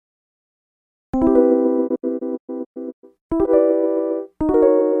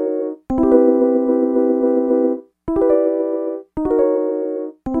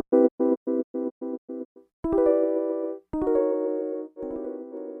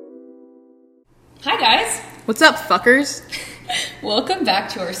Hi guys! What's up, fuckers? Welcome back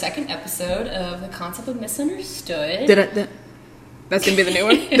to our second episode of The Concept of Misunderstood. That's gonna be the new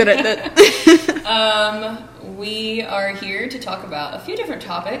one. We are here to talk about a few different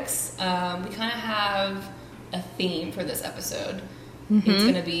topics. We kind of have a theme for this episode. Mm-hmm. It's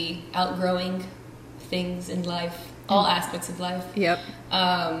gonna be outgrowing things in life, all aspects of life. Yep.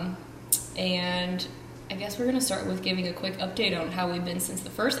 And I guess we're gonna start with giving a quick update on how we've been since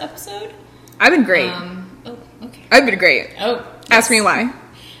the first episode. I've been great. Okay. I've been great. Oh. Yes. Ask me why.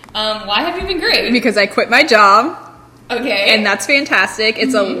 Why have you been great? Because I quit my job. Okay. And that's fantastic.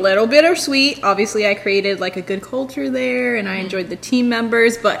 It's a little bittersweet. Obviously, I created like a good culture there, and I enjoyed the team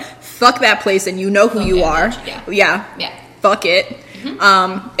members, but fuck that place, and you know who you are. Yeah. Fuck it.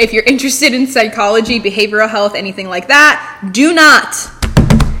 Mm-hmm. If you're interested in psychology, behavioral health, anything like that, do not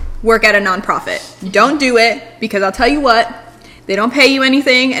work at a nonprofit. Mm-hmm. Don't do it, because I'll tell you what, they don't pay you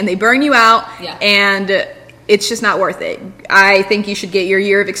anything, and they burn you out, and it's just not worth it. I think you should get your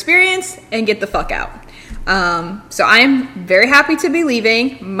year of experience and get the fuck out. So I am very happy to be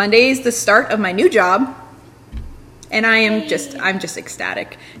leaving. Monday is the start of my new job, and I'm just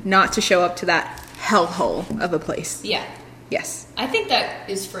ecstatic not to show up to that hellhole of a place. Yeah. Yes. I think that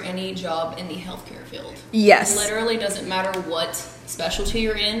is for any job in the healthcare field. Yes. It literally doesn't matter what specialty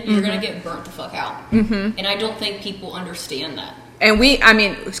you're in, you're going to get burnt the fuck out. Mm-hmm. And I don't think people understand that. And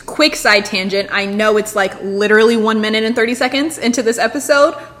quick side tangent. I know it's like literally 1 minute and 30 seconds into this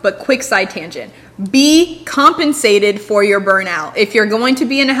episode, but quick side tangent. Be compensated for your burnout. If you're going to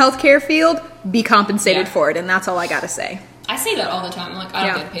be in a healthcare field, be compensated for it. And that's all I got to say. I say that all the time. I'm like,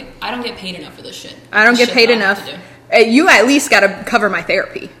 I don't get paid enough for this shit. I don't get paid enough. You at least got to cover my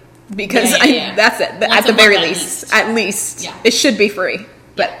therapy. Because that's it. At the very least. At least. Yeah. It should be free.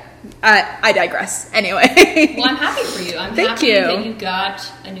 But I digress. Anyway. Well, I'm happy for you. I'm happy that you got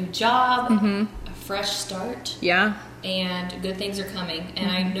a new job, a fresh start. Yeah. And good things are coming.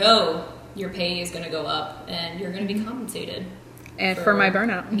 And I know your pay is going to go up and you're going to be compensated. And for my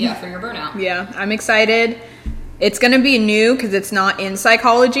burnout. Yeah, for your burnout. Yeah, I'm excited. It's going to be new because it's not in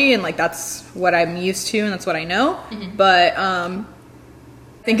psychology, and like that's what I'm used to and that's what I know. Mm-hmm. But I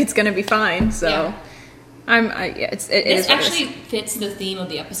think it's going to be fine. So it actually fits the theme of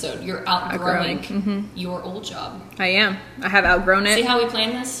the episode. You're outgrowing your old job. I am. I have outgrown it. See how we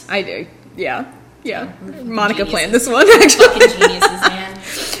planned this? I do. Yeah. Yeah. geniuses. Monica planned this one, actually. Fucking geniuses, man.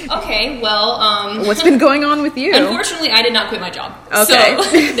 Okay, well, what's been going on with you? Unfortunately, I did not quit my job. Okay. So,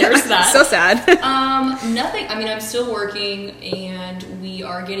 there's that. So sad. Nothing. I mean, I'm still working, and we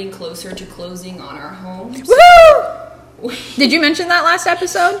are getting closer to closing on our homes. Woo! Did you mention that last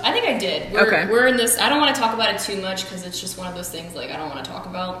episode? I think I did. We're in this. I don't want to talk about it too much, because it's just one of those things, like, I don't want to talk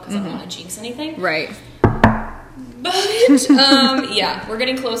about, because I don't want to jinx anything. Right. But, we're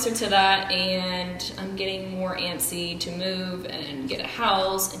getting closer to that, and I'm getting more antsy to move and get a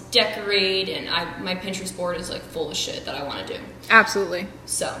house and decorate, and my Pinterest board is, like, full of shit that I want to do. Absolutely.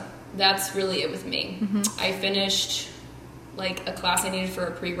 So, that's really it with me. Mm-hmm. I finished, like, a class I needed for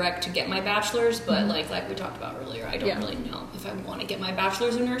a prereq to get my bachelor's, but, like we talked about earlier, I don't really know if I want to get my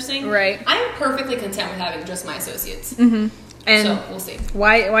bachelor's in nursing. Right. I'm perfectly content with having just my associates. Mm-hmm. And so, we'll see.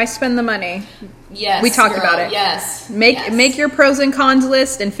 Why spend the money? Yes, we talked about it. Yes. Make your pros and cons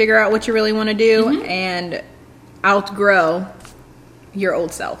list and figure out what you really want to do and outgrow your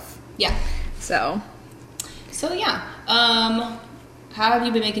old self. Yeah. So yeah. How have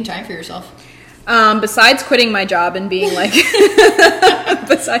you been making time for yourself? Besides quitting my job and being like,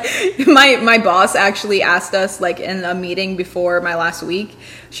 my boss actually asked us, like, in a meeting before my last week,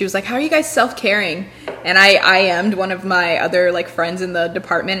 she was like, how are you guys self-caring? And I IM'd one of my other, like, friends in the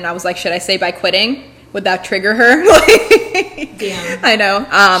department, and I was like, should I say by quitting? Would that trigger her? Damn. I know.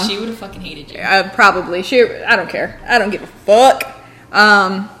 She would have fucking hated you. Probably. I don't care. I don't give a fuck.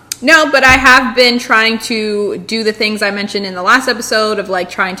 No, but I have been trying to do the things I mentioned in the last episode of, like,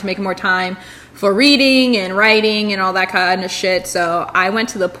 trying to make more time for reading and writing and all that kind of shit. So I went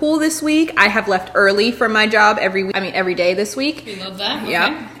to the pool this week. I have left early from my job every day this week. You love that? Okay.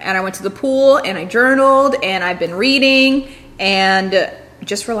 Yeah. And I went to the pool and I journaled and I've been reading and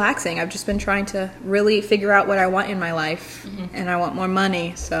just relaxing. I've just been trying to really figure out what I want in my life. Mm-hmm. And I want more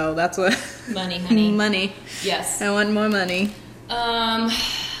money. So that's what... Money, honey. Money. Yes. I want more money.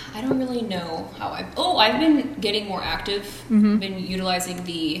 I don't really know how I've been getting more active. Mm-hmm. Been utilizing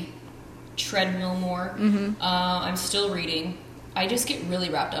the treadmill more. Mm-hmm. I'm still reading. I just get really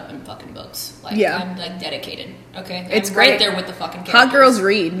wrapped up in fucking books. Like, I'm, like, dedicated. Okay? It's I'm great. right there with the fucking characters. Hot girls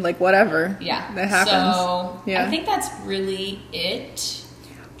read, like, whatever. Yeah. That happens. So, I think that's really it.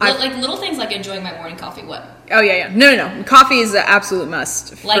 Like, little things like enjoying my morning coffee. What? Oh, yeah. No. Coffee is an absolute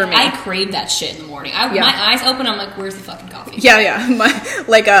must for me. I crave that shit in the morning. My eyes open, I'm like, where's the fucking coffee? Yeah.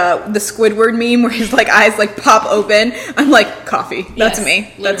 The Squidward meme where his, like, eyes, like, pop open. I'm like, coffee. That's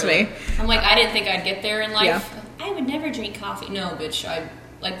me. Literally. That's me. I'm like, I didn't think I'd get there in life. Yeah. I would never drink coffee. No, bitch.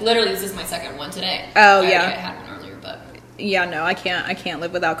 Literally, this is my second one today. Oh, yeah. I had one earlier, but... Yeah, no, I can't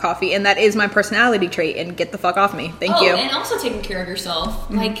live without coffee. And that is my personality trait. And get the fuck off me. Thank you. And also taking care of yourself.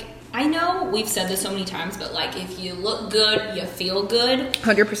 Mm-hmm. Like... I know we've said this so many times, but, like, if you look good, you feel good.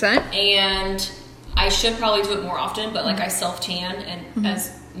 100%. And I should probably do it more often, but, like, I self-tan, and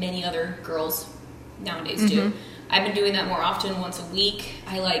as many other girls nowadays do. I've been doing that more often, once a week.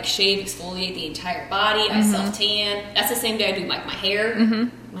 I, like, shave, exfoliate the entire body. I self-tan. That's the same day I do, like, my hair.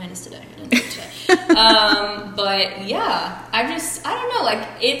 Mine is today. I didn't do it today. But, yeah. I don't know.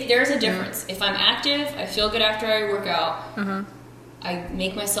 Like, there's a difference. If I'm active, I feel good after I work out. I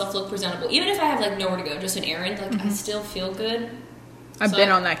make myself look presentable. Even if I have, like, nowhere to go, just an errand, like, I still feel good. I've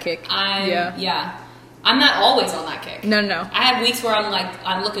been on that kick. Yeah. I'm not always on that kick. No. I have weeks where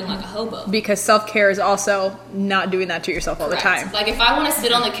I'm looking like a hobo. Because self-care is also not doing that to yourself all the time. Like, if I want to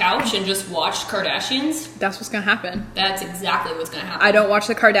sit on the couch and just watch Kardashians... That's what's going to happen. That's exactly what's going to happen. I don't watch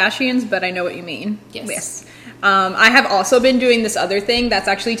the Kardashians, but I know what you mean. Yes. I have also been doing this other thing that's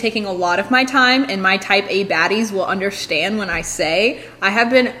actually taking a lot of my time, and my type A baddies will understand when I say I have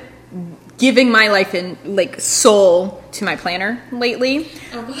been giving my life in, like, soul to my planner lately.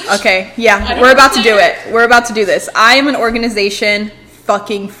 Oh, gosh. Okay, yeah, we're about to do it. We're about to do this. I am an organization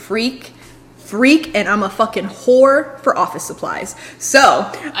fucking freak, and I'm a fucking whore for office supplies. So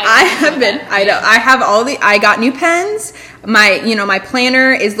I got new pens. My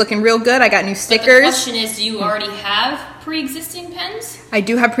planner is looking real good. I got new stickers. But the question is, do you already have pre-existing pens? I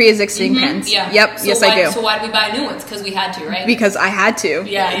do have pre-existing pens. Yeah. Yep. So yes, I do. So why did we buy new ones? Because we had to, right? Because I had to.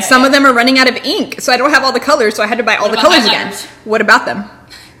 Yeah. Some of them are running out of ink, so I don't have all the colors, so I had to buy all the colors again. What about them?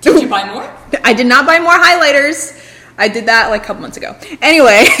 Did you buy more? I did not buy more highlighters. I did that like a couple months ago.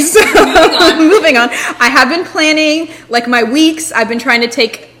 Anyway, so moving on. I have been planning like my weeks. I've been trying to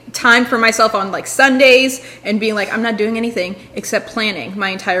take time for myself on like Sundays and being like, I'm not doing anything except planning my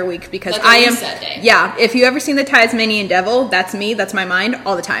entire week because like I am. Day. Yeah. If you ever seen the Tasmanian Devil, that's me. That's my mind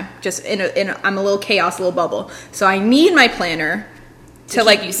all the time. Just I'm a little chaos, a little bubble. So I need my planner to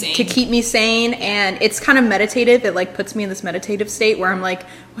keep me sane, and it's kind of meditative. It like puts me in this meditative state where I'm like,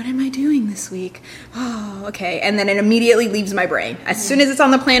 what am I doing this week? Oh, okay. And then it immediately leaves my brain. As soon as it's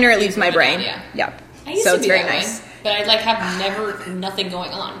on the planner, it leaves my brain. Yeah. So it's very nice. But I like have nothing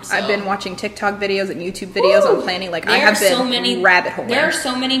going on. So. I've been watching TikTok videos and YouTube videos on planning. Like I have been rabbit hole. There are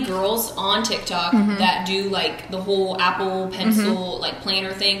so many girls on TikTok that do like the whole Apple Pencil like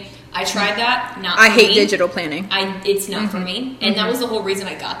planner thing. I tried that. I hate digital planning. It's not for me. And that was the whole reason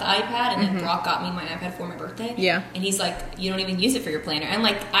I got the iPad. And then Brock got me my iPad for my birthday. Yeah. And he's like, you don't even use it for your planner. And I'm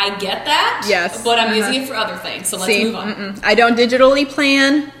like, I get that. Yes. But I'm using it for other things. So let's move on. I don't digitally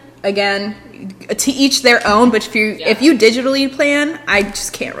plan. Again, to each their own. But if you digitally plan, I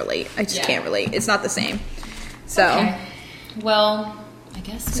just can't relate. Can't relate. It's not the same. So. Okay. Well, I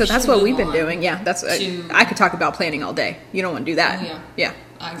guess. So that's what we've been doing. Yeah. I could talk about planning all day. You don't want to do that. Oh, yeah.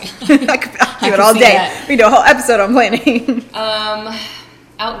 I could do it all day. That. We do a whole episode on planning.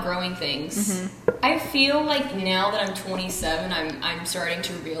 Outgrowing things. I feel like now that I'm 27, I'm starting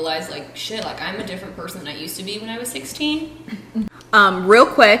to realize like shit, like I'm a different person than I used to be when I was 16. Real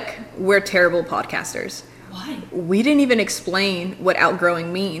quick, we're terrible podcasters. Why? We didn't even explain what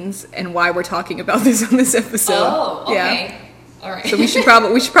outgrowing means and why we're talking about this on this episode. Oh, okay. Yeah. All right. So we should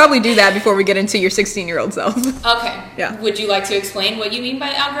probably do that before we get into your 16-year-old self. Okay. Yeah. Would you like to explain what you mean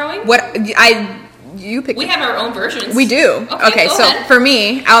by outgrowing? You pick. We have our own versions. We do. Okay, so ahead. For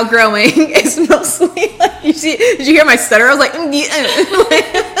me, outgrowing is mostly like, did you hear my stutter? I was like,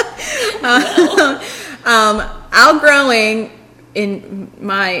 outgrowing, in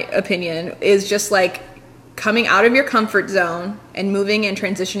my opinion, is just like coming out of your comfort zone and moving and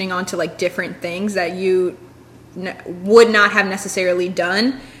transitioning onto like different things that you would not have necessarily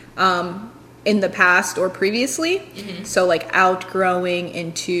done in the past or previously. So like outgrowing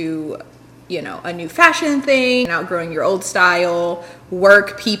into a new fashion thing, outgrowing your old style,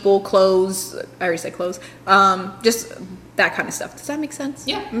 work, people, clothes. I already said clothes. Just that kind of stuff. Does that make sense?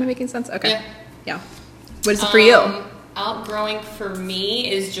 Yeah. Am I making sense? Okay. Yeah. What is it for you? Outgrowing for me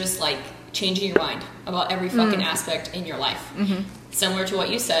is just like changing your mind about every fucking aspect in your life. Similar to what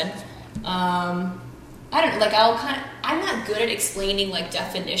you said. I don't like. I'm not good at explaining like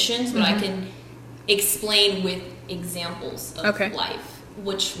definitions, but I can explain with examples of life,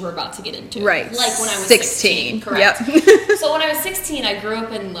 which we're about to get into. Right. Like when I was 16. Correct. Yep. So when I was 16, I grew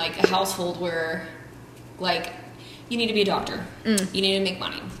up in like a household where Like, you need to be a doctor. You need to make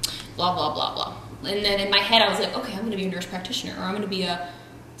money. Blah, blah, blah, blah. And then in my head, I was like, okay, I'm going to be a nurse practitioner, or I'm going to be a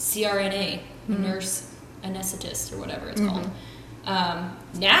CRNA, nurse anesthetist, or whatever it's called.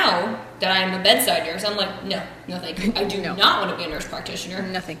 Now that I'm a bedside nurse, I'm like, no thank you. I do not want to be a nurse practitioner.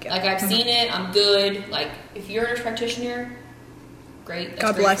 No, thank you. Like, I've seen it. I'm good. Like, if you're a nurse practitioner, great. That's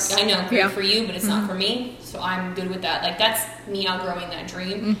God great bless. I know, great for you, but it's not for me. So I'm good with that. Like, that's me outgrowing that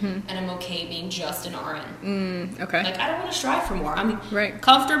dream, and I'm okay being just an RN. Okay. Like, I don't want to strive for more. I'm right.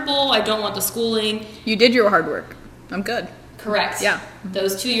 comfortable. I don't want the schooling. You did your hard work. I'm good. Correct. Yeah.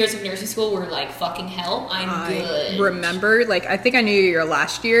 Those 2 years of nursing school were like fucking hell. I'm good. Remember, like, I think I knew your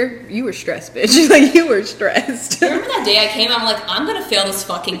last year. You were stressed, bitch. Like, you were stressed. Remember that day I came? I'm like, I'm gonna fail this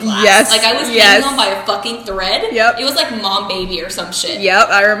fucking class. Yes. Like, I was hanging on by a fucking thread. Yep. It was like Mom Baby or some shit. Yep,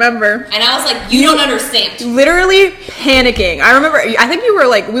 I remember. And I was like, you don't understand. Literally panicking. I remember. I think you were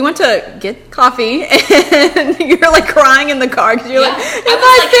like, we went to get coffee, and you're like crying in the car because you're like, if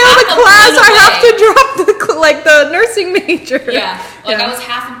I fail the class, I have to drop the nursing major. Yeah. Like, I was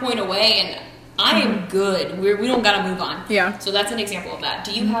half a point away, and I am good. We don't gotta move on. Yeah. So that's an example of that.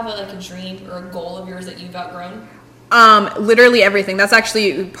 Do you have a dream or a goal of yours that you've outgrown? Literally everything. That's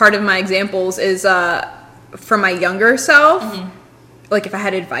actually part of my examples is for my younger self. Like, if I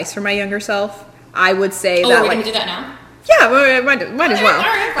had advice for my younger self, I would say that. We're like, gonna do that now? Yeah, might as well. All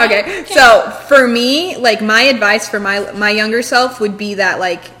right, okay. So for me, like, my advice for my younger self would be that,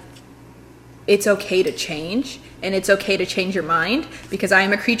 like, it's okay to change. And it's okay to change your mind, because I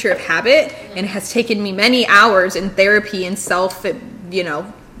am a creature of habit, and it has taken me many hours in therapy and self,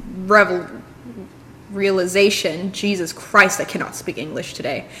 realization. Jesus Christ, I cannot speak English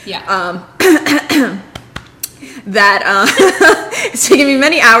today. Yeah. It's taken me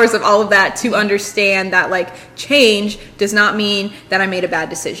many hours of all of that to understand that, like, change does not mean that I made a bad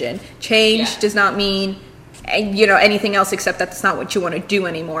decision. Change does not mean anything else except that that's not what you want to do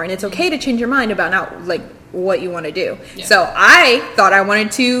anymore. And it's okay to change your mind about not, like, what you want to do. Yeah. So I thought I wanted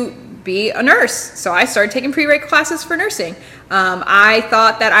to be a nurse. So I started taking pre-req classes for nursing. I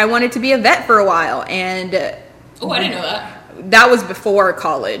thought that I wanted to be a vet for a while. And I didn't know that. That was before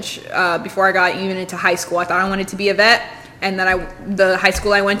college, before I got even into high school. I thought I wanted to be a vet. And then the high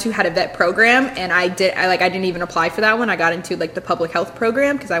school I went to had a vet program, and I didn't even apply for that one. I got into, like, the public health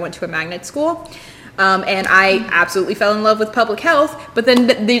program because I went to a magnet school. And I absolutely fell in love with public health. But then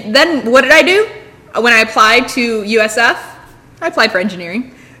what did I do? When I applied to USF, I applied for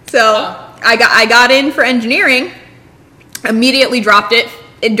engineering. So I got in for engineering, immediately dropped it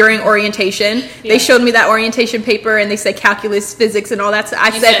during orientation. Yeah. They showed me that orientation paper, and they said calculus, physics, and all that. So I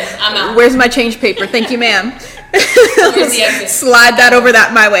said, I'm out. Where's my change paper? Thank you, ma'am. Slide that over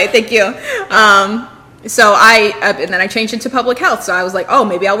my way. Thank you. So and then I changed into public health. So I was like, oh,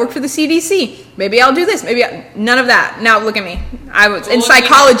 maybe I'll work for the CDC. Maybe I'll do this. None of that. Now look at me. I was in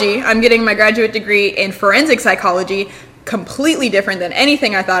psychology. I'm getting my graduate degree in forensic psychology, completely different than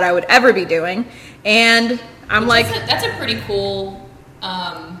anything I thought I would ever be doing. And I'm that's a pretty cool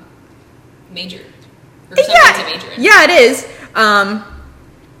major. Or something to major in. Yeah, it is.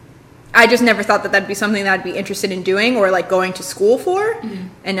 I just never thought that that'd be something that I'd be interested in doing or, like, going to school for.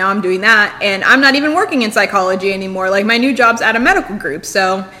 And now I'm doing that. And I'm not even working in psychology anymore. Like, my new job's at a medical group.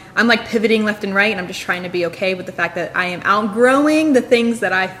 So I'm, like, pivoting left and right. And I'm just trying to be okay with the fact that I am outgrowing the things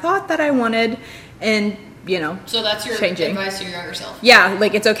that I thought that I wanted. And, so that's your advice to your younger self. Yeah,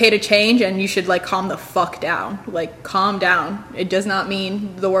 like, it's okay to change, and you should, like, calm the fuck down. Like, calm down. It does not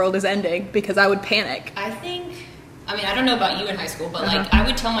mean the world is ending, because I would panic. I don't know about you in high school, but, like, I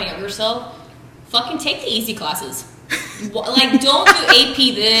would tell my younger self, fucking take the easy classes. Like, don't do AP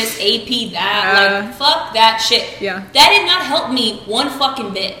this, AP that. Like, fuck that shit. Yeah. That did not help me one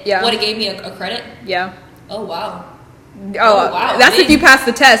fucking bit. Yeah. What, it gave me a credit? Yeah. Oh, wow. Oh, wow. That's if you pass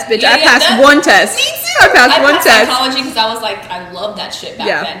the test, bitch. I passed one test. Me too. I passed one test. Psychology because I was like, I loved that shit back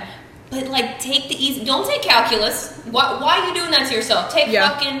then. But, like, take the easy. Don't take calculus. Why are you doing that to yourself? Take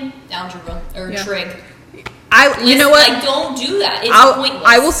fucking algebra or trig. You know what? Like, don't do that. It's pointless.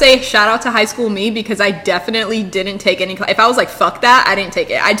 I will say shout out to high school me, because I definitely didn't take any class. If I was like, fuck that, I didn't take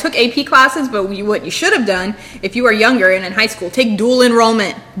it. I took AP classes, but what you should have done if you were younger and in high school, take dual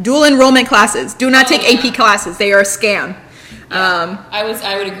enrollment classes. Do not take AP classes. They are a scam. Yeah. I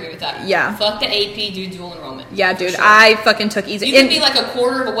would agree with that. Yeah. Fuck the AP, do dual enrollment. Yeah, dude. Sure. I fucking took easy. You could be like a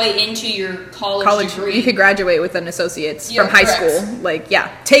quarter of a way into your college degree. You could graduate with an associate's from high school. Like,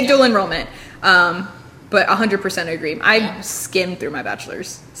 take dual enrollment. But 100% agree. I skimmed through my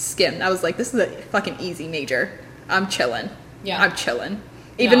bachelor's. I was like, this is a fucking easy major. I'm chilling. Yeah. I'm chilling.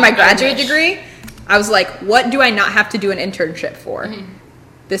 Even my graduate degree, I was like, what do I not have to do an internship for?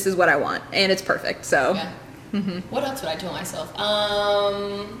 this is what I want, and it's perfect. So, What else would I tell myself?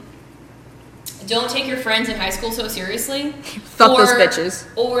 Don't take your friends in high school so seriously. Fuck those bitches.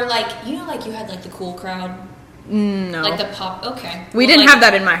 Or like, you know, like you had like the cool crowd. No. Like the pop. Okay. We didn't have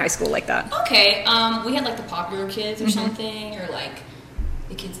that in my high school like that. Okay. We had like the popular kids or something, or like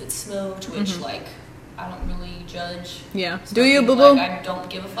the kids that smoked, which like I don't really judge. Yeah. Do you, boo boo? Like, I don't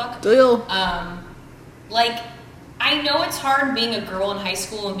give a fuck. Do you? Like, I know it's hard being a girl in high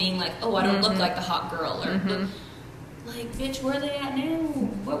school and being like, oh, I don't look like the hot girl, or like, bitch, where are they at now?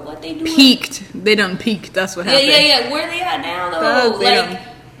 What they doing? Peaked. They done peaked. That's what happened. Yeah. Where are they at now, though? Like,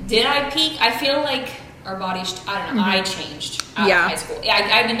 did I peak? I feel like our bodies, I don't know, I changed out of high school.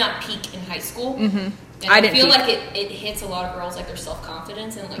 I did not peak in high school. And I feel like it hits a lot of girls, like, their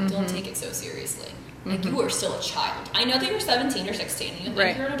self-confidence, and, like, don't take it so seriously. Like, you are still a child. I know that you're 17 or 16, and you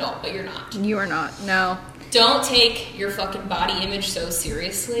think you're an adult, but you're not. You are not, no. Don't take your fucking body image so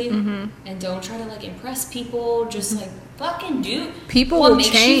seriously, and don't try to, like, impress people. Just, like, fucking do people what will makes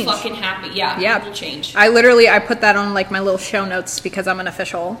change. you fucking happy. Yeah, people will change. I put that on, like, my little show notes because I'm an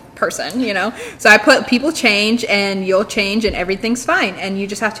official person, you know? So I put people change, and you'll change, and everything's fine. And you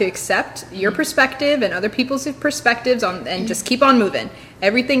just have to accept your perspective and other people's perspectives and just keep on moving.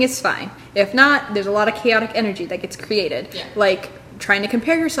 Everything is fine. If not, there's a lot of chaotic energy that gets created. Yeah. Like, trying to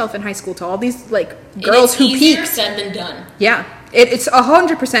compare yourself in high school to all these, like, girls who peak. It's easier said than done. Yeah. It's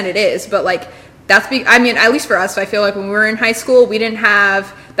 100% it is, but, like, I mean, at least for us, I feel like when we were in high school, we didn't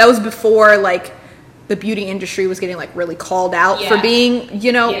have, that was before, like, the beauty industry was getting, like, really called out for being,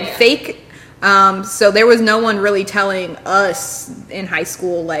 you know, fake. So there was no one really telling us in high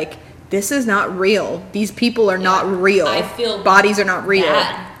school, like, this is not real. These people are not real. I feel bodies are not real.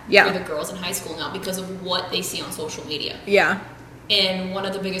 For the girls in high school now because of what they see on social media. Yeah. And one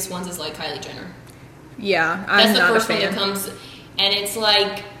of the biggest ones is like Kylie Jenner. Yeah, I'm not a fan. That's the first one that comes, and it's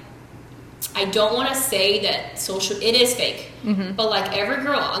like, I don't want to say that it is fake, but like every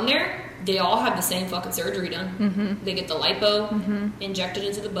girl on there, they all have the same fucking surgery done. They get the lipo injected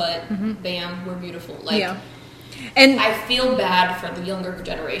into the butt. Bam, we're beautiful. Like, and I feel bad for the younger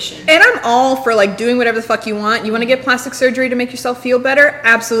generation. And I'm all for, like, doing whatever the fuck you want. You want to get plastic surgery to make yourself feel better?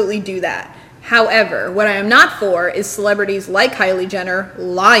 Absolutely do that. However, what I am not for is celebrities like Kylie Jenner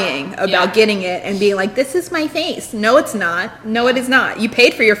lying about getting it and being like, this is my face. No, it's not. No, it is not. You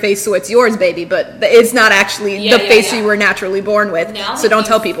paid for your face, so it's yours, baby. But it's not actually the face you were naturally born with. So don't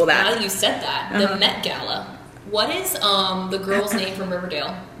tell people that. Now that you said that, the Met Gala. What is the girl's name from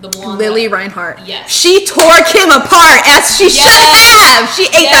Riverdale? The blonde Lily Reinhart. Yes. She tore Kim apart as she should have. She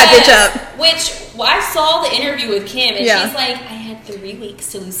ate that bitch up. Which, I saw the interview with Kim, and she's like, I had 3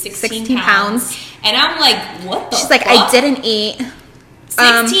 weeks to lose 16 pounds. And I'm like, what the fuck? She's like, I didn't eat.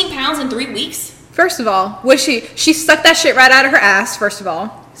 16 pounds in 3 weeks? First of all, she sucked that shit right out of her ass, first of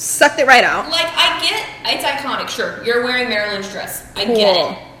all. Sucked it right out. Like, I get, it's iconic, sure. You're wearing Marilyn's dress. I get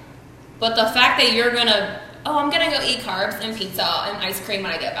it. But the fact that you're gonna... I'm going to go eat carbs and pizza and ice cream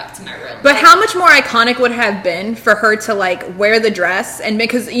when I get back to my room. But how much more iconic would it have been for her to, like, wear the dress? And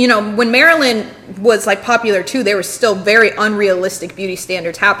because, you know, when Marilyn was, like, popular, too, there were still very unrealistic beauty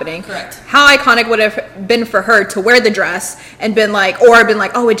standards happening. Correct. How iconic would it have been for her to wear the dress and been like,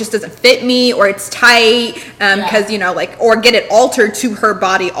 oh, it just doesn't fit me, or it's tight, because, you know, like, or get it altered to her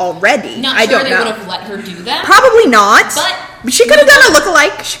body already. I don't know. They would have let her do that? Probably not. But she could have done a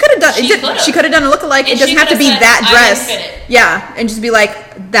lookalike. She could have done a lookalike. It doesn't have to be that dress. Yeah, and just be like,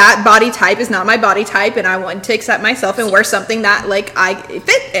 that body type is not my body type, and I want to accept myself and wear something that, like, I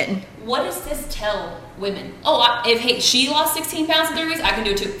fit in. What does this tell women? If she lost 16 pounds in 3 weeks, I can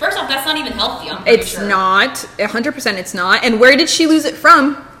do it too. First off, that's not even healthy. I'm pretty sure. It's not. 100% it's not. And where did she lose it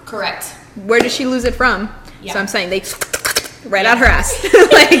from? Correct. Where did she lose it from? Yeah. So I'm saying they right out her ass.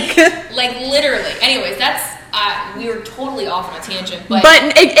 like literally. Anyways, that's... we were totally off on a tangent, but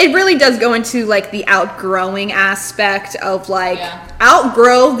it really does go into, like, the outgrowing aspect of, like,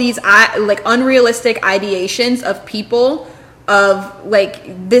 outgrow these like unrealistic ideations of people of,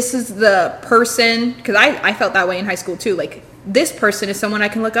 like, this is the person, because I felt that way in high school too, like, this person is someone I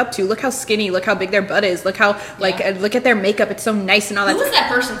can look up to. Look how skinny, look how big their butt is, look how look at their makeup, it's so nice and all that. Who was that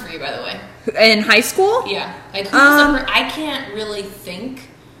person for you, by the way? In high school? Yeah, like, who was I can't really think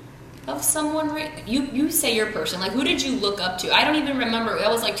of someone. You say your person. Like, who did you look up to? I don't even remember.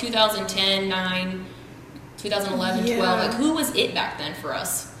 That was like 2010, 9, 2011, 12. Like, who was it back then for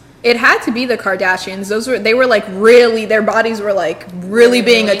us? It had to be the Kardashians. They were like really, their bodies were like really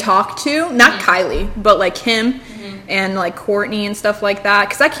being a talk to. Not Kylie, but like Kim and like Courtney and stuff like that.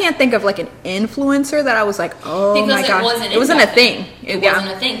 Because I can't think of like an influencer that I was like, oh my god, it wasn't a thing. It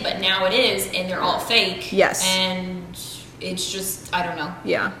wasn't a thing, but now it is, and they're all fake. Yes. And it's just, I don't know.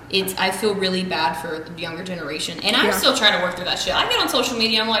 Yeah. I feel really bad for the younger generation. And I'm still trying to work through that shit. I get on social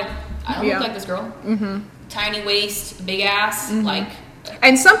media, I'm like, I don't look like this girl. Mm-hmm. Tiny waist, big ass, like.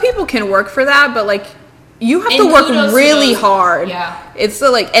 And some people can work for that, but like, you have to work really hard. Yeah. It's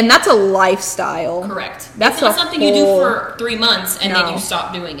and that's a lifestyle. Correct. That's it's not something you do for 3 months and then you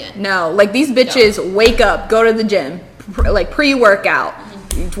stop doing it. No, like these bitches wake up, go to the gym, like pre-workout,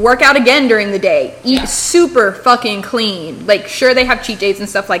 work out again during the day, eat super fucking clean. Like, sure, they have cheat days and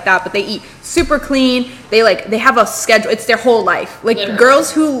stuff like that, but they eat super clean. They have a schedule. It's their whole life. Like, literally.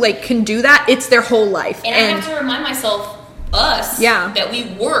 Girls who can do that, it's their whole life. And I have to remind myself, that we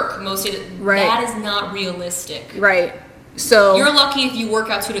work most of the that is not realistic. Right. So you're lucky if you work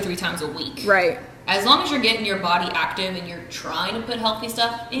out 2 to 3 times a week. Right. As long as you're getting your body active and you're trying to put healthy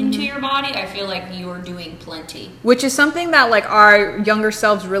stuff into your body, I feel like you're doing plenty. Which is something that our younger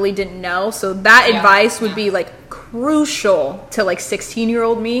selves really didn't know. So that advice would be crucial to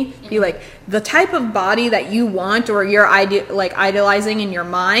 16-year-old me. Be the type of body that you want or you're idolizing in your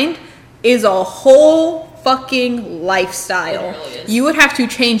mind is a whole fucking lifestyle. It really is. You would have to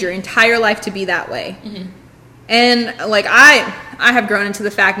change your entire life to be that way. Mm-hmm. And I have grown into the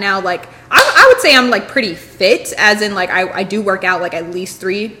fact now, I would say I'm pretty fit, as in I do work out at least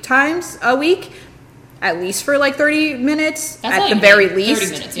 3 times a week, at least for 30 minutes. That's at the very 30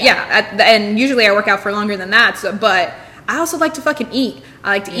 least. Minutes, and usually I work out for longer than that. So, but I also like to fucking eat. I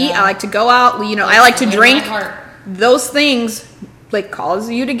like to eat. I like to go out. I like to drink. Those things cause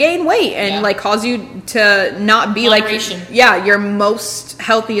you to gain weight and cause you to not be your most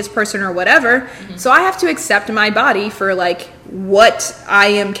healthiest person or whatever. Mm-hmm. So I have to accept my body for what I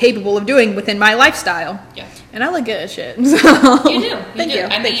am capable of doing within my lifestyle. Yeah. And I look good as shit. So. You do. Thank you.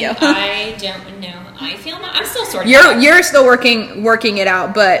 Thank you. I don't know. I feel I'm still sort of. You're still working it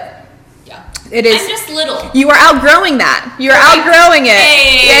out, but. It is. I'm just little. You are outgrowing that. You're outgrowing it.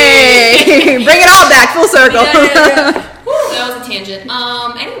 Hey. Yay! Bring it all back full circle. Yeah. That was a tangent.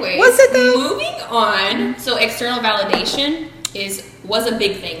 Anyways. Was it though? Moving on. So external validation was a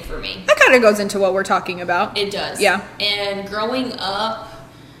big thing for me. That kind of goes into what we're talking about. It does. Yeah. And growing up,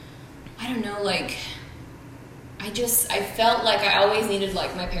 I don't know, I felt like I always needed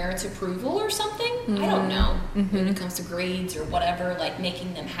my parents' approval or something. Mm-hmm. I don't know. Mm-hmm. When it comes to grades or whatever,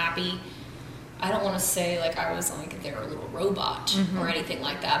 making them happy. I don't want to say I was they're a little robot or anything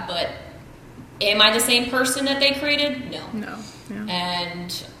like that, but am I the same person that they created? No. No. Yeah.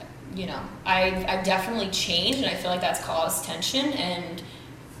 And I've definitely changed, and I feel like that's caused tension. And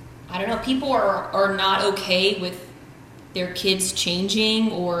I don't know, people are not okay with their kids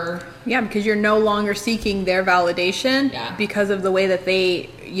changing or because you're no longer seeking their validation because of the way that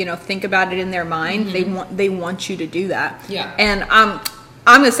they think about it in their mind. Mm-hmm. They want you to do that. Yeah. And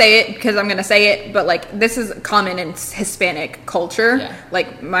I'm going to say it because I'm going to say it, but this is common in Hispanic culture. Yeah.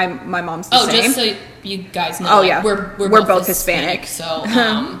 My mom's the same. Just so you guys know, we're both Hispanic. So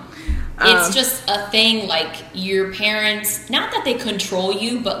it's just a thing, your parents, not that they control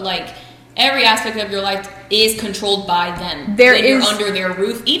you, but every aspect of your life is controlled by them. You're under their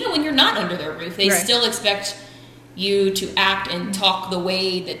roof, even when you're not under their roof, they still expect you to act and talk the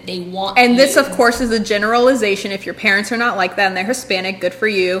way that they want. And this, of course, is a generalization. If your parents are not like that and they're Hispanic, good for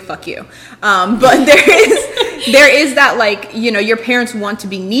you. Fuck you. But there is that your parents want to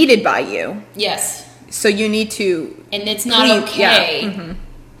be needed by you. Yes. So you need to. And it's not okay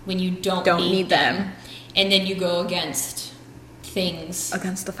when you don't need them. And then you go against things.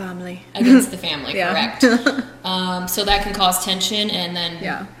 Against the family. Correct. So that can cause tension, and then...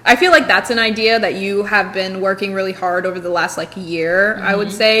 Yeah. I feel like that's an idea that you have been working really hard over the last, year, I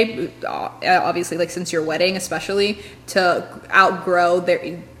would say. Obviously, since your wedding, especially, to outgrow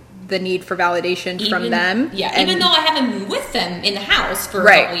the need for validation from them. Yeah, even though I haven't been with them in the house for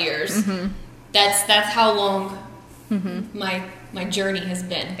a couple years. Mm-hmm. That's how long my journey has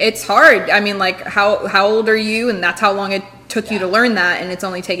been. It's hard. I mean, how old are you? And that's how long it took you to learn that, and it's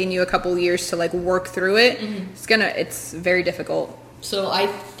only taken you a couple years to work through it. Mm-hmm. It's very difficult. So I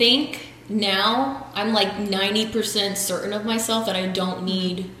think now I'm 90% certain of myself that I don't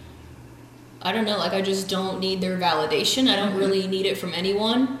need, I don't know, I just don't need their validation. I don't really need it from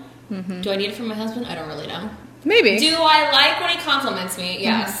anyone. Mm-hmm. Do I need it from my husband? I don't really know. Maybe. Do I like when he compliments me?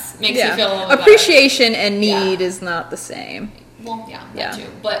 Yes. Makes me feel a little appreciation better. And need is not the same. Well, that too.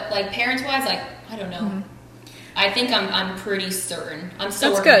 But parents wise, I don't know. Mm-hmm. I think I'm pretty certain. I'm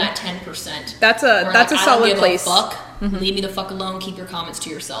still working at 10%. That's a solid place. I don't give a fuck. Mm-hmm. Leave me the fuck alone. Keep your comments to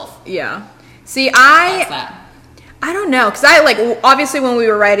yourself. Yeah. See, I I don't know, because I, like, obviously when we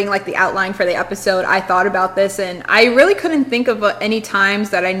were writing, like, the outline for the episode, I thought about this, and I really couldn't think of any times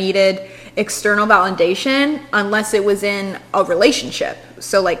that I needed external validation unless it was in a relationship.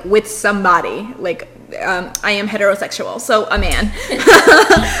 So, like, with somebody, like, I am heterosexual, so a man.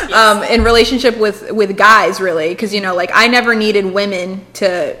 In relationship with guys, really, because, you know, like, I never needed women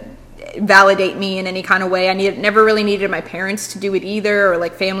to validate me in any kind of way. I never really needed my parents to do it either, or,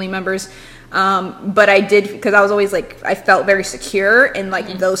 like, family members. But I did, because I was always like, I felt very secure in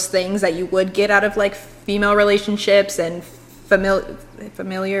like those things that you would get out of like female relationships and familiar,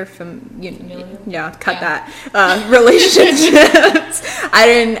 relationships.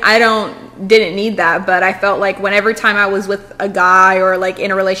 I didn't need that, but I felt like whenever time I was with a guy or like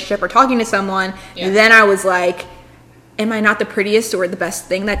in a relationship or talking to someone, then I was like, am I not the prettiest or the best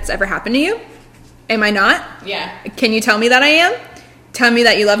thing that's ever happened to you? Am I not? Yeah. Can you tell me that I am? Tell me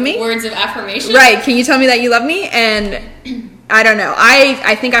that you love me. Words of affirmation. Right. Can you tell me that you love me? And I don't know.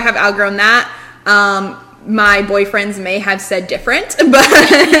 I think I have outgrown that. My boyfriends may have said different, but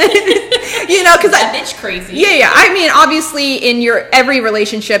you know, because that bitch crazy. Yeah. I mean, obviously, in every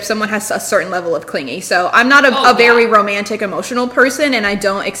relationship, someone has a certain level of clingy. So I'm not a very romantic, emotional person, and I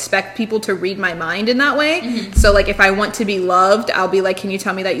don't expect people to read my mind in that way. Mm-hmm. So, like, if I want to be loved, I'll be like, "Can you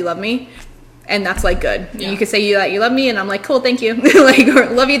tell me that you love me?" And that's like good. Yeah. You could say that you love me, and I'm like, cool, thank you. Like, or,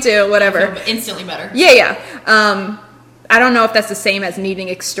 love you too, whatever. Instantly better. Yeah. I don't know if that's the same as needing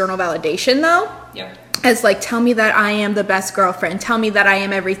external validation though. Yeah. As like, tell me that I am the best girlfriend. Tell me that I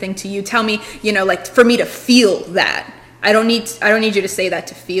am everything to you. Tell me, you know, like for me to feel that. I don't need you to say that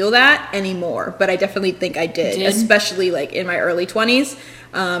to feel that anymore. But I definitely think I did. Especially like in my early 20s,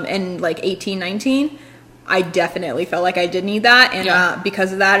 and like 18, 19. I definitely felt like I did need that, and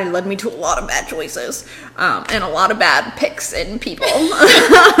because of that, it led me to a lot of bad choices, and a lot of bad picks and people,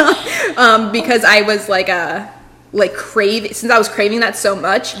 because I was since I was craving that so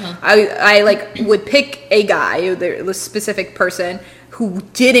much, I like would pick a guy, the specific person who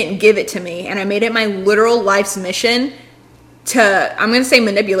didn't give it to me, and I made it my literal life's mission to, I'm going to say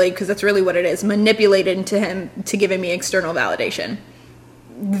manipulate, because that's really what it is, manipulate into him to giving me external validation.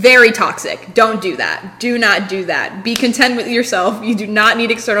 Very toxic. Don't do that. Do not do that. Be content with yourself. You do not need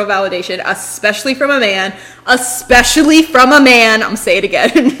external validation, especially from a man. Especially from a man. I'm gonna say it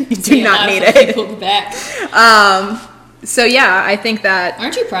again. You do not need it. So yeah, I think that.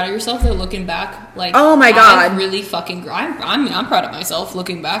 Aren't you proud of yourself though, looking back? Like, oh my god, I'm really fucking. I'm proud of myself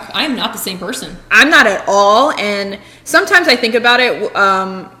looking back. I am not the same person. I'm not at all, and sometimes I think about it.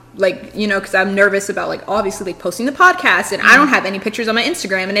 Like, you know, because I'm nervous about, like, obviously, like, posting the podcast, and I don't have any pictures on my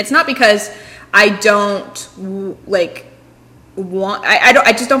Instagram, and it's not because I don't, like,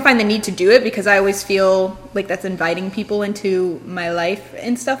 I just don't find the need to do it, because I always feel like that's inviting people into my life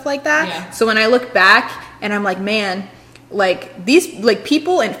and stuff like that. Yeah. So when I look back, and I'm like, man, like, these, like,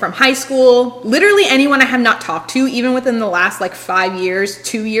 people from high school, literally anyone I have not talked to, even within the last, like, 5 years,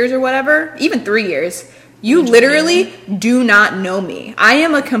 2 years or whatever, even 3 years, you literally do not know me. I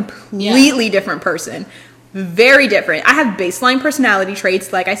am a completely different person. Very different. I have baseline personality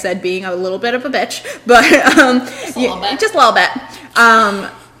traits, like I said, being a little bit of a bitch. But just a little bit.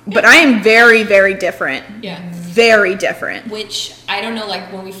 But I am very, very different. Yeah. Very different. Which, I don't know,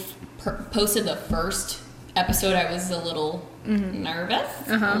 like when we posted the first episode, I was a little nervous,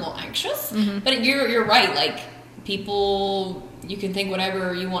 a little anxious. But you're right, like people... You can think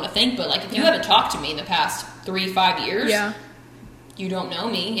whatever you want to think, but like if you haven't talked to me in the past 3-5 years, you don't know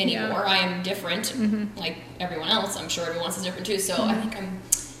me anymore. I am different, like everyone else. I'm sure everyone else is different too. So I think I'm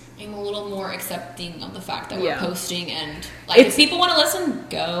a little more accepting of the fact that we're posting, and like if people want to listen,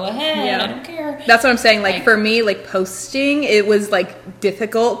 go ahead. I don't care. That's what I'm saying. Like for me, like posting, it was like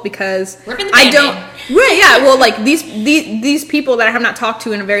difficult because I don't. Right? Yeah. Well, like these people that I have not talked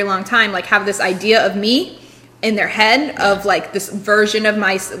to in a very long time, like have this idea of me in their head of like this version of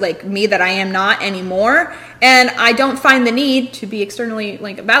my like me that I am not anymore, and I don't find the need to be externally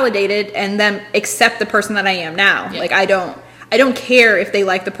like validated and then accept the person that I am now. Like I don't care if they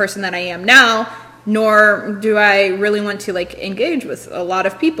like the person that I am now, nor do I really want to like engage with a lot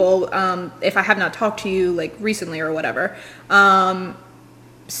of people if I have not talked to you like recently or whatever.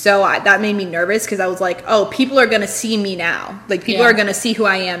 So that made me nervous because I was like, oh, people are gonna see me now, like people are gonna see who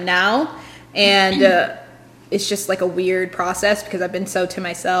I am now, and it's just like a weird process because I've been so to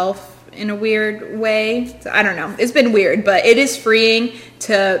myself in a weird way. So I don't know. It's been weird, but it is freeing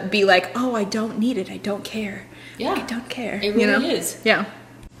to be like, oh, I don't need it. I don't care. Yeah. I don't care. It really is. Yeah.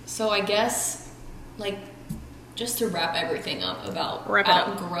 So I guess, like, just to wrap everything up about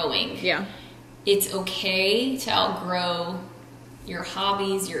outgrowing. Yeah. It's okay to outgrow your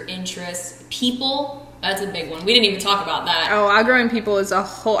hobbies, your interests, people That's a big one. We didn't even talk about that. Oh, outgrowing people is a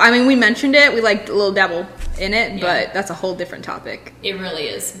whole... I mean, we mentioned it. We like a little dabble in it, but that's a whole different topic. It really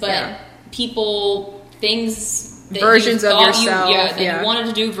is. But people, things... Versions of yourself. You wanted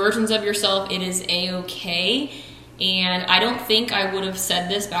to do versions of yourself. It is A-okay. And I don't think I would have said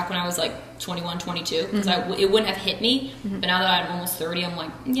this back when I was like 21, 22, because it wouldn't have hit me. But now that I'm almost 30, I'm like,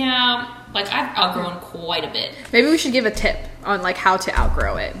 like I've outgrown quite a bit. Maybe we should give a tip on like how to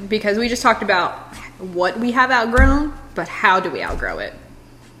outgrow it, because we just talked about what we have outgrown, but how do we outgrow it?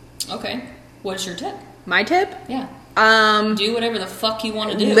 Okay. What's your tip? My tip? Yeah. Do whatever the fuck you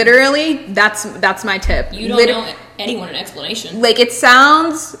want to do. Literally, that's my tip. You don't know anyone an explanation. Like, it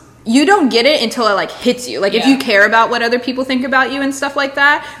sounds... You don't get it until it, like, hits you. Like, if you care about what other people think about you and stuff like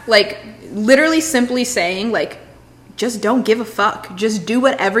that, like, literally simply saying, like, just don't give a fuck. Just do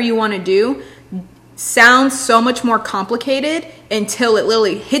whatever you want to do sounds so much more complicated until it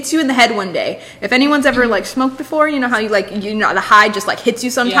literally hits you in the head one day. If anyone's ever, like, smoked before, you know how you, like, the high just, like, hits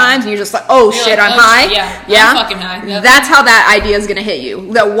you sometimes, and you're just like, oh, shit, like, I'm high? I'm fucking high. Yep. That's how that idea is going to hit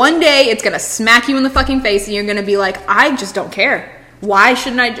you. That one day, it's going to smack you in the fucking face, and you're going to be like, I just don't care. Why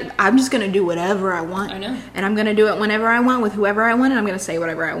shouldn't I'm just going to do whatever I want. I know. And I'm going to do it whenever I want, with whoever I want, and I'm going to say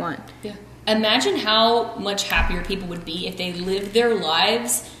whatever I want. Yeah. Imagine how much happier people would be if they lived their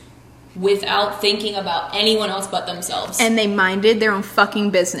lives without thinking about anyone else but themselves. And they minded their own fucking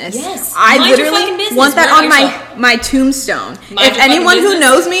business. Yes. I literally want that on my tombstone. If anyone who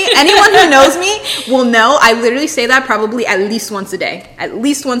knows me will know, I literally say that probably at least once a day. At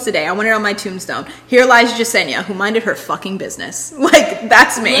least once a day. I want it on my tombstone. Here lies Jasenia, who minded her fucking business. Like,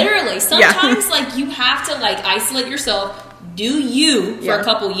 that's me. Literally. Sometimes, like, you have to, like, isolate yourself, do you for a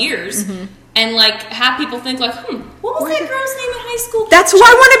couple years, and, like, have people think, like, what was that girl's name in high school? That's who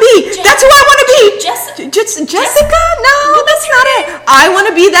I want to be. That's who I want to be. Jessica? No, that's not it. I want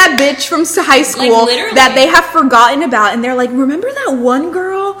to be that bitch from high school that they have forgotten about. And they're like, remember that one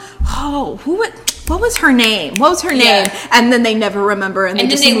girl? Oh, what was her name? And then they never remember. And then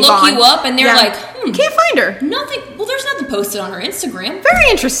they look you up and they're like, can't find her. Nothing. Well, there's nothing posted on her Instagram. Very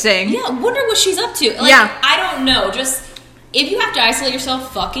interesting. Yeah, wonder what she's up to. Like, I don't know. Just... If you have to isolate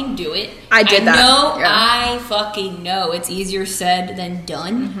yourself, fucking do it. I fucking know. It's easier said than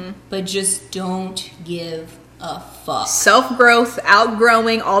done. But just don't give a fuck. Self-growth,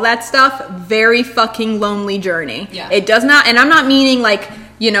 outgrowing, all that stuff, very fucking lonely journey. Yeah. It does not, and I'm not meaning like,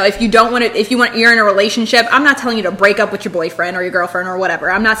 you know, if you're in a relationship, I'm not telling you to break up with your boyfriend or your girlfriend or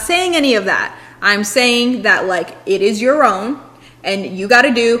whatever. I'm not saying any of that. I'm saying that, like, it is your own, and you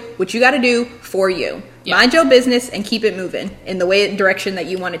gotta do what you gotta do for you. Yeah. Mind your business and keep it moving in the direction that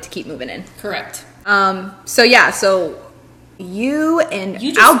you want it to keep moving in. Correct. So you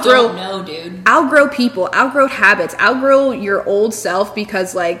just outgrow, don't know, dude. Outgrow people, outgrow habits, outgrow your old self,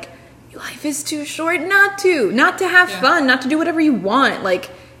 because, like, life is too short not to have fun, not to do whatever you want.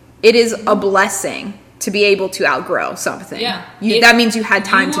 Like, it is a blessing to be able to outgrow something. Yeah. That means you had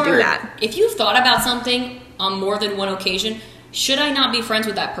time to do that. If you've thought about something on more than one occasion, should I not be friends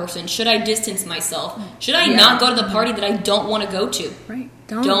with that person? Should I distance myself? Should I not go to the party that I don't want to go to? Right.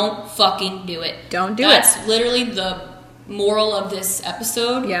 Don't fucking do it. Don't do it. That's literally the moral of this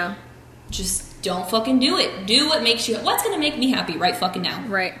episode. Yeah. Just don't fucking do it. Do what makes you... What's going to make me happy right fucking now?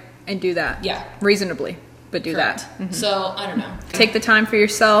 Right. And do that. Yeah. Reasonably. But do Correct. that. So, I don't know. Take the time for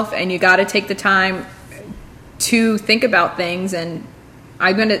yourself, and you got to take the time to think about things. And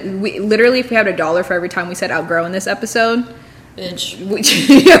literally, if we had $1 for every time we said outgrow in this episode... Bitch.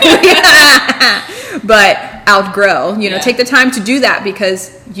 But outgrow, take the time to do that,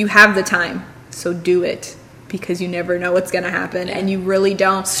 because you have the time. So do it, because you never know what's going to happen, and you really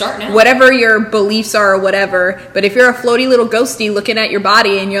don't. Start now. Whatever your beliefs are or whatever, but if you're a floaty little ghosty looking at your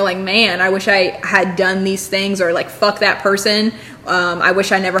body and you're like, man, I wish I had done these things, or like, fuck that person, I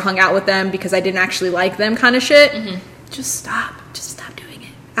wish I never hung out with them because I didn't actually like them kind of shit, just stop doing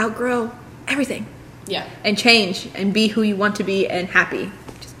it. Outgrow everything. Yeah. And change and be who you want to be, and happy.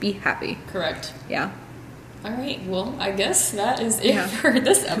 Just be happy. Correct. Yeah. All right. Well, I guess that is it for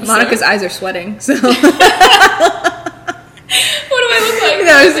this episode. Monica's eyes are sweating, so. What do I look like?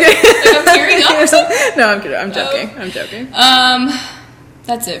 No, I'm tearing up or something? No, I'm kidding. I'm joking. I'm joking.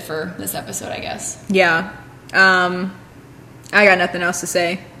 That's it for this episode, I guess. Yeah. I got nothing else to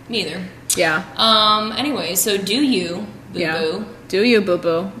say. Neither. Yeah. Anyway, so do you, boo-boo. Yeah. Do you,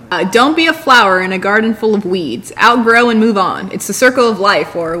 boo-boo. Don't be a flower in a garden full of weeds. Outgrow and move on. It's the circle of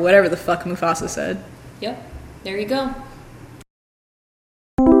life, or whatever the fuck Mufasa said. Yep. There you go.